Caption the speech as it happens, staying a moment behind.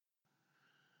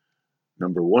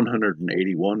Number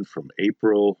 181 from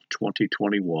April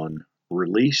 2021,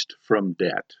 Released from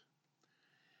Debt.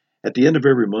 At the end of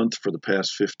every month for the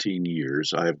past 15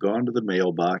 years, I have gone to the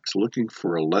mailbox looking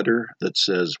for a letter that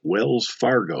says Wells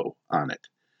Fargo on it.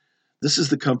 This is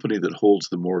the company that holds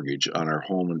the mortgage on our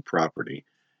home and property,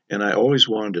 and I always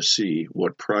wanted to see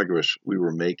what progress we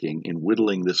were making in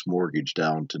whittling this mortgage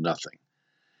down to nothing.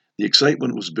 The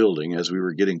excitement was building as we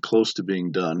were getting close to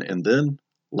being done, and then,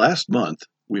 last month,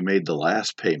 we made the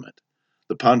last payment.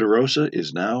 The Ponderosa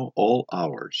is now all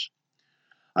ours.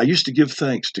 I used to give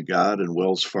thanks to God and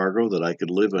Wells Fargo that I could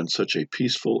live in such a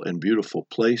peaceful and beautiful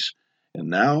place, and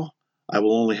now I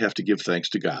will only have to give thanks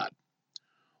to God.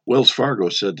 Wells Fargo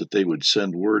said that they would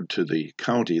send word to the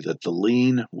county that the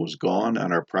lien was gone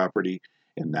on our property,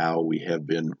 and now we have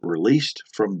been released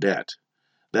from debt.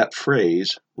 That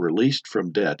phrase, released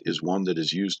from debt, is one that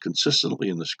is used consistently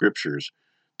in the scriptures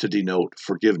to denote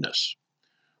forgiveness.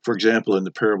 For example, in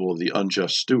the parable of the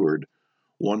unjust steward,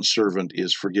 one servant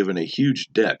is forgiven a huge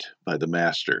debt by the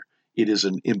master. It is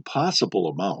an impossible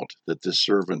amount that this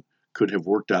servant could have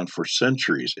worked on for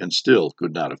centuries and still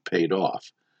could not have paid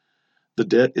off. The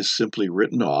debt is simply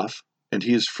written off, and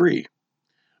he is free.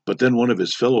 But then one of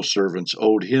his fellow servants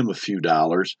owed him a few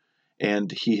dollars,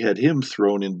 and he had him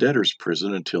thrown in debtor's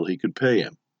prison until he could pay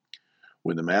him.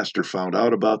 When the master found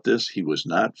out about this, he was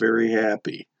not very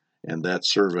happy, and that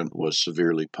servant was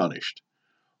severely punished.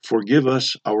 Forgive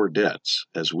us our debts,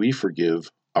 as we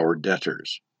forgive our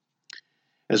debtors.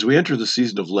 As we enter the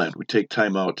season of Lent, we take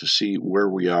time out to see where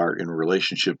we are in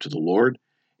relationship to the Lord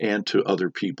and to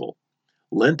other people.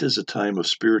 Lent is a time of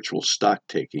spiritual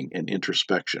stock-taking and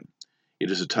introspection. It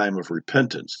is a time of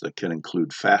repentance that can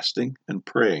include fasting and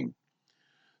praying.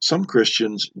 Some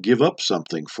Christians give up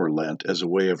something for Lent as a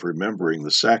way of remembering the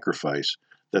sacrifice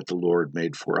that the Lord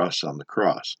made for us on the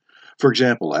cross. For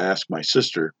example, I asked my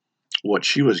sister what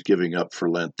she was giving up for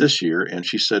Lent this year, and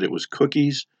she said it was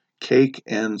cookies, cake,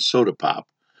 and soda pop.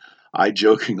 I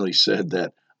jokingly said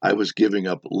that I was giving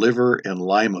up liver and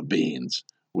lima beans,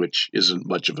 which isn't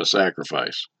much of a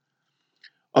sacrifice.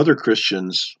 Other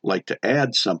Christians like to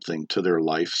add something to their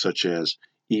life, such as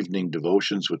evening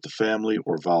devotions with the family,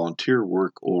 or volunteer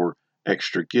work, or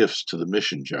extra gifts to the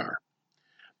mission jar.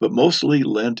 But mostly,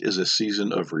 Lent is a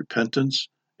season of repentance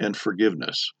and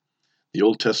forgiveness. The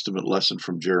Old Testament lesson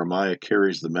from Jeremiah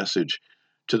carries the message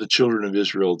to the children of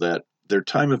Israel that their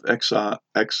time of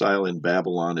exile in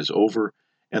Babylon is over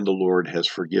and the Lord has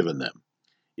forgiven them.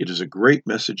 It is a great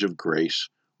message of grace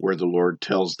where the Lord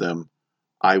tells them,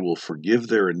 I will forgive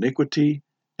their iniquity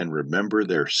and remember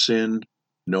their sin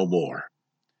no more.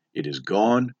 It is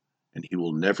gone, and he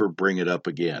will never bring it up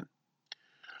again.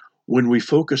 When we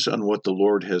focus on what the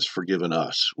Lord has forgiven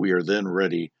us, we are then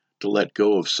ready to let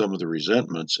go of some of the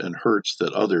resentments and hurts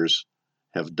that others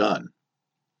have done.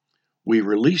 We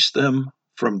release them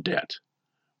from debt.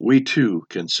 We too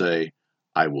can say,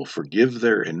 I will forgive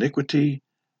their iniquity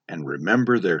and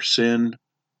remember their sin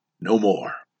no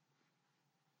more.